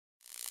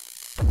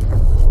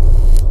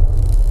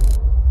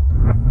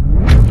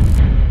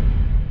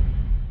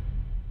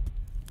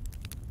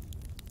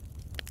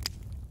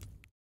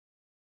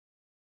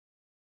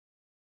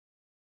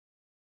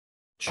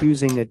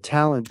Choosing a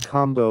talent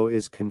combo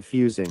is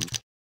confusing.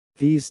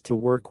 These to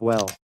work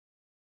well.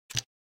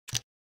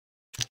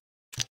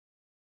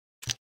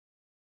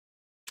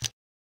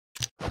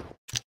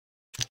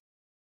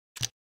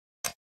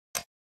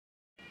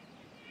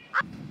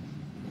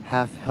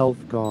 Half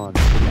health gone.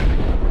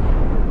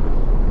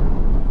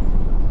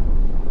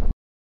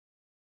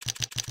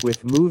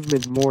 With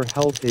movement, more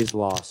health is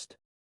lost.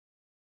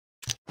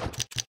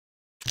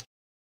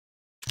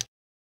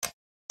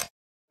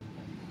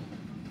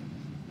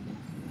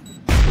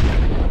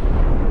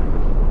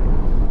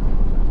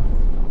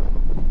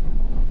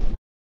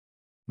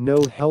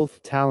 No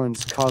health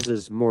talents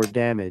causes more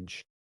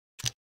damage.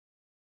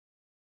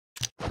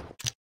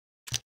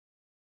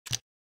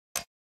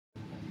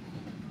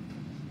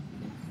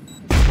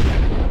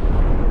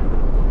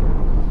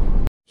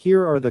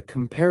 Here are the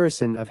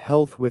comparison of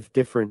health with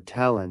different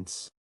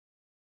talents.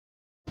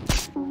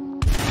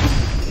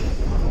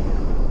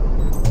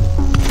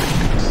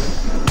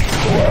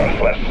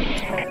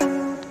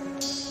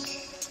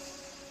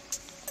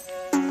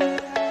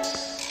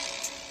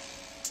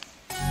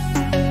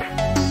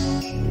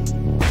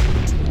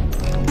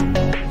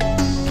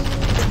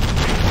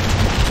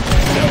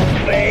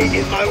 Don't stay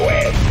in my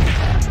way.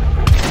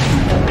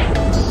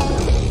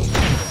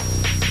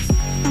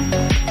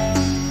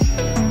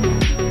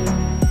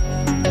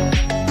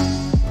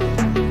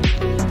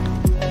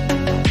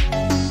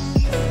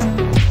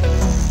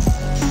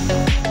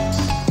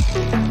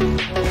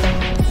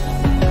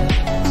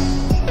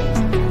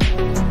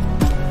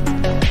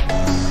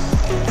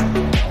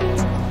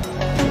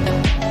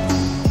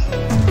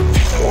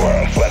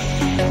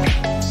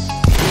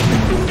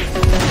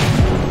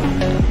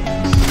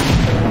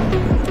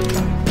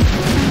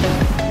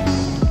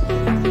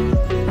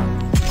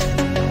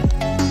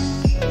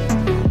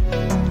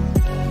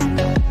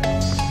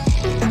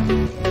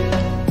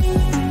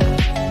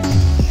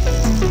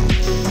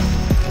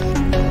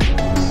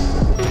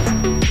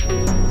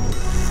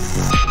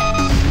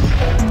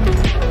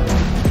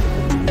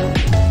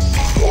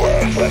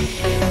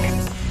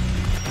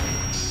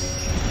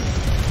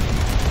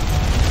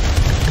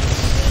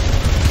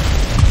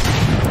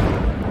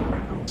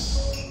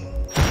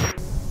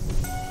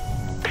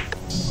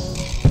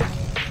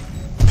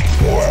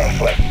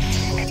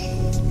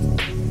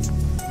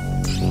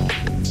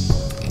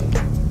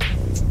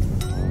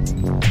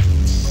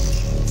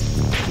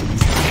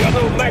 You're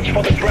no match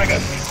for the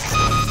dragon.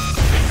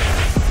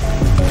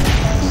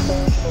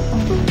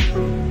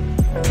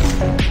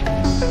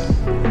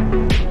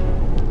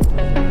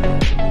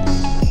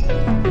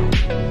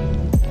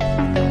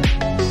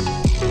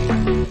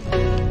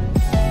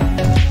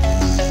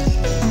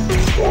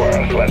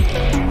 Worthless.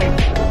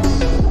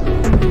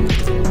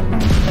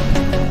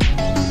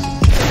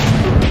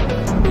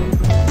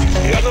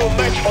 You're no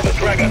match for the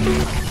dragon.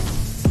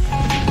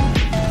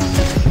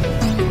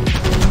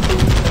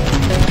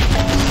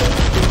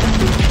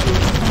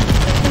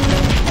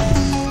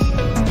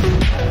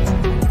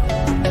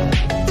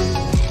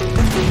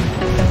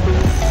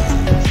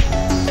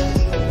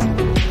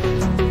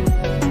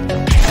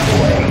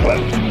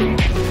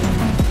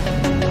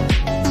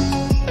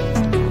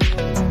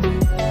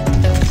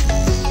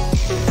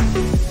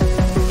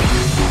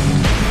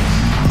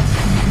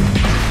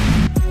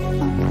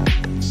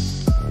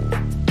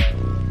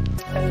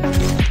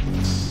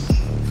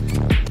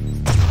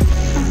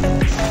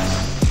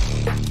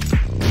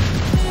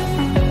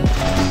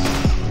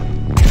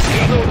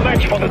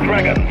 For the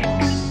dragon.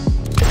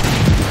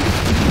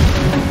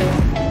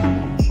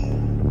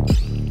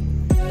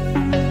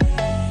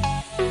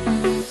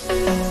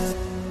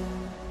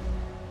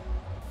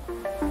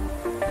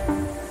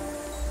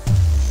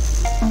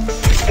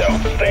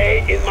 Don't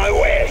stay in my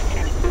way.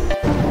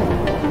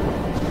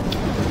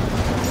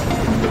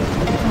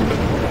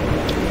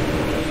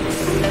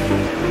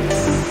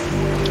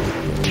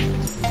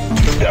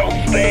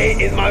 Don't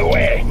stay in my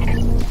way.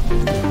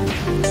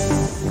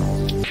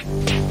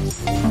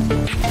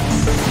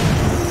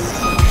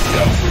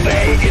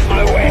 Stay in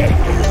my way.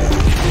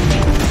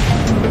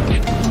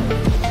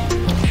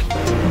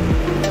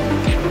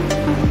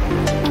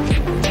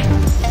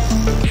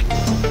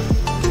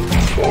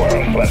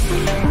 Worthless.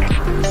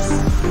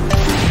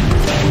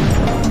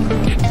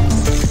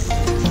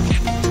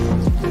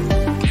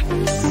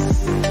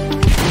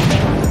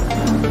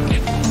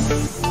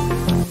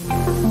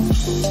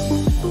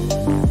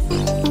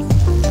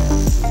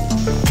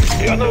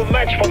 You're no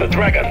match for the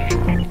dragon.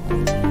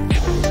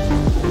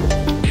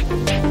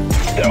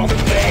 Don't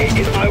stay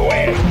in my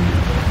way.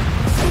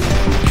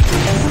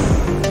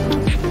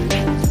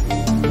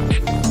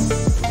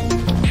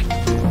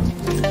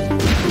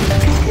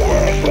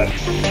 Worthless.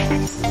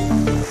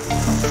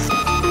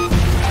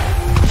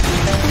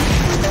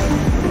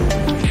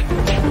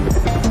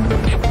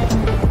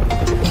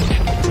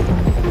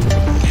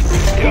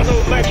 You're no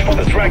match for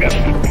the dragon.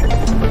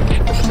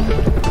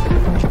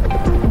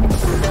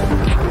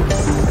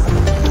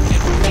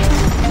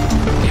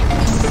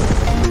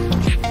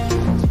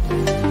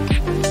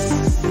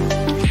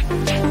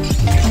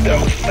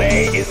 Don't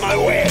stay in my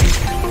way.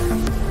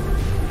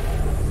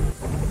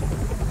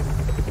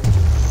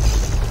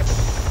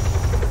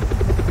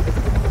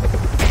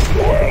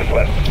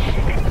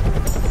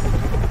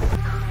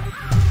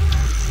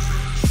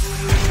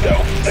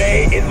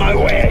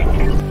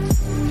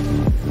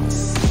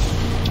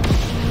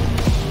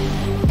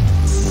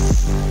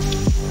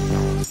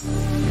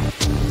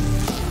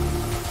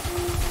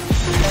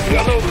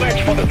 You're no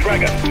match for the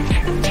dragon.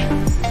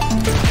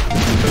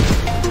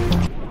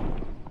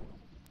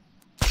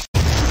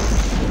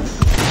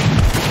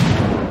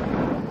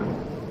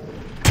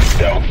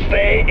 Don't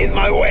stay in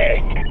my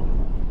way.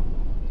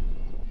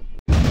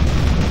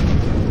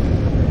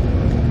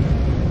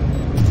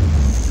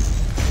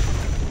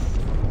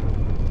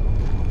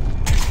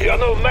 You're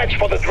no match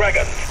for the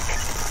dragon.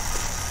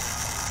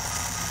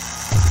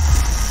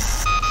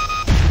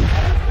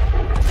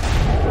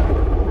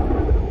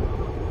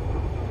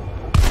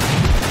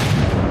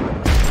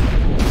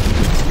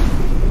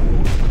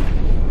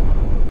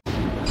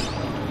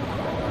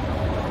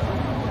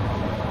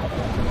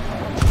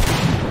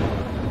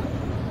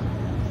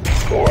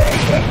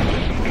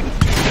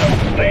 Don't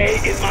stay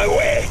in my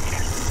way.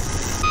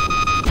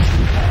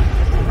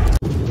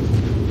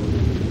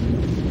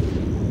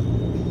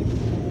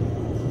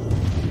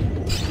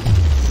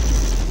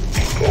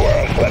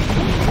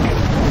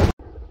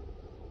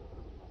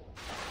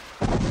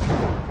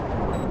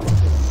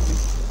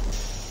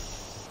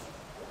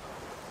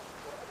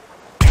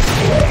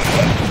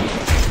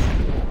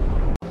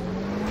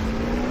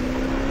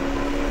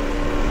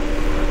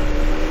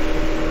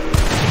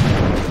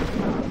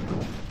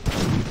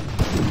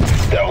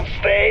 Don't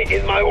stay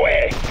in my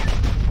way.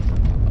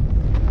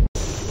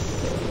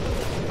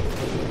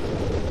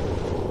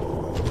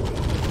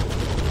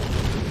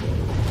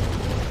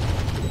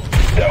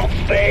 Don't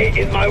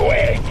stay in my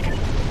way.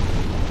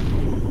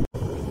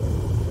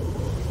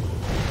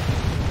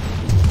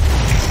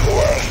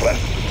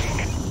 Worthless.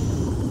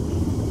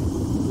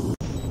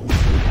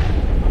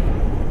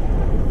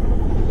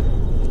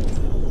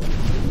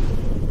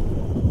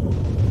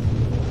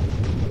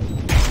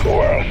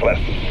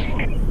 Worthless.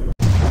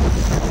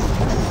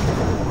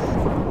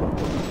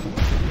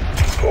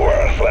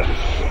 Worthless.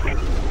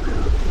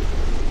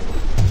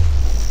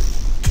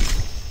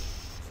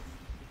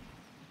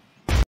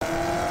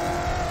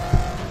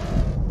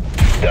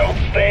 Don't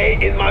stay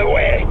in my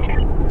way.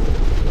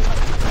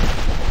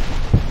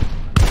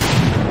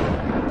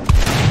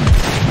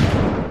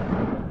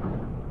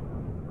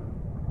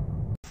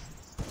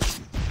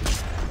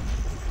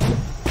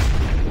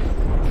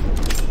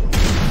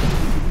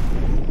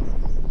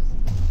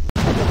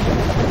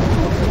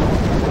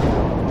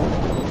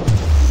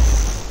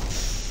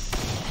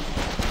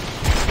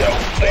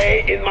 Don't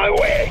stay in my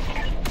way.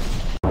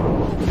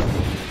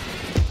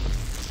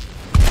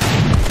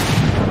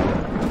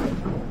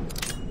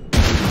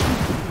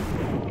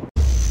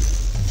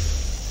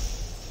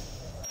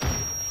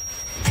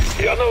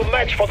 You're no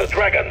match for the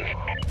dragon.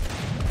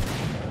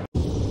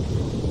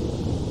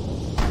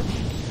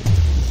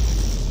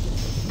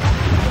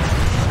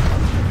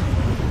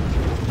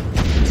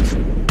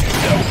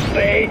 Don't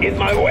stay in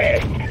my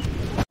way.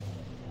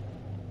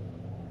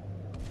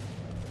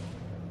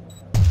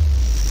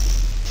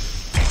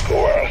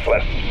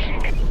 Worthless.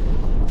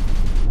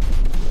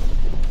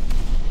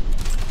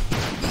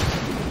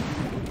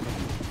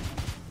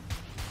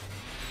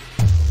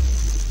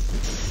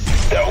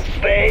 Don't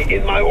stay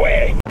in my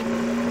way.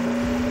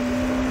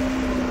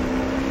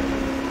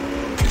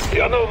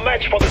 You're no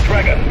match for the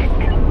dragon.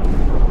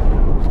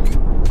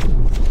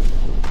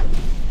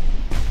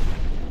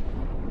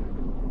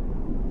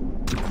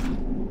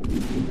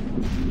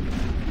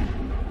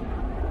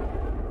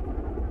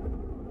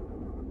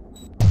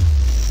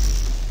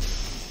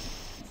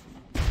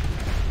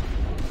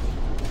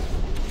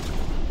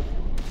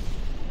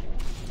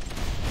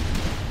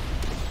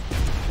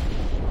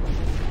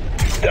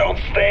 Don't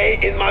stay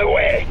in my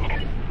way.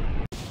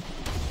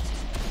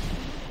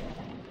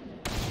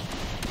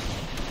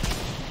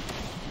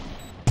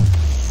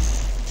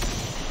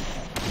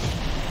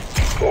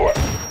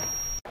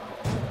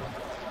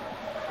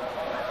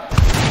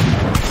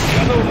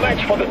 You're no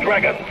match for the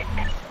dragon.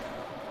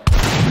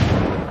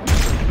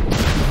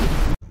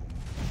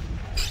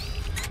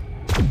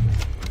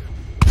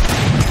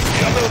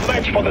 You're no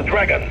match for the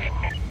dragon.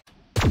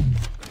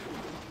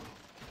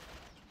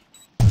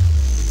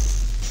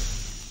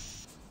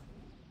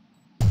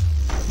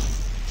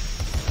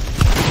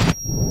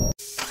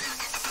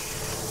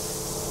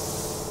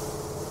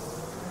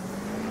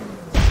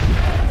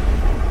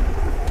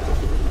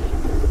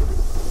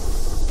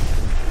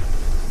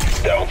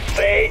 Don't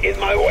stay in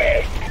my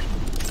way.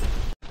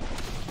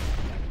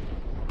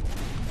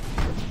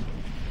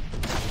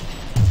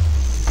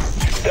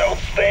 Don't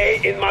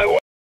stay in my way.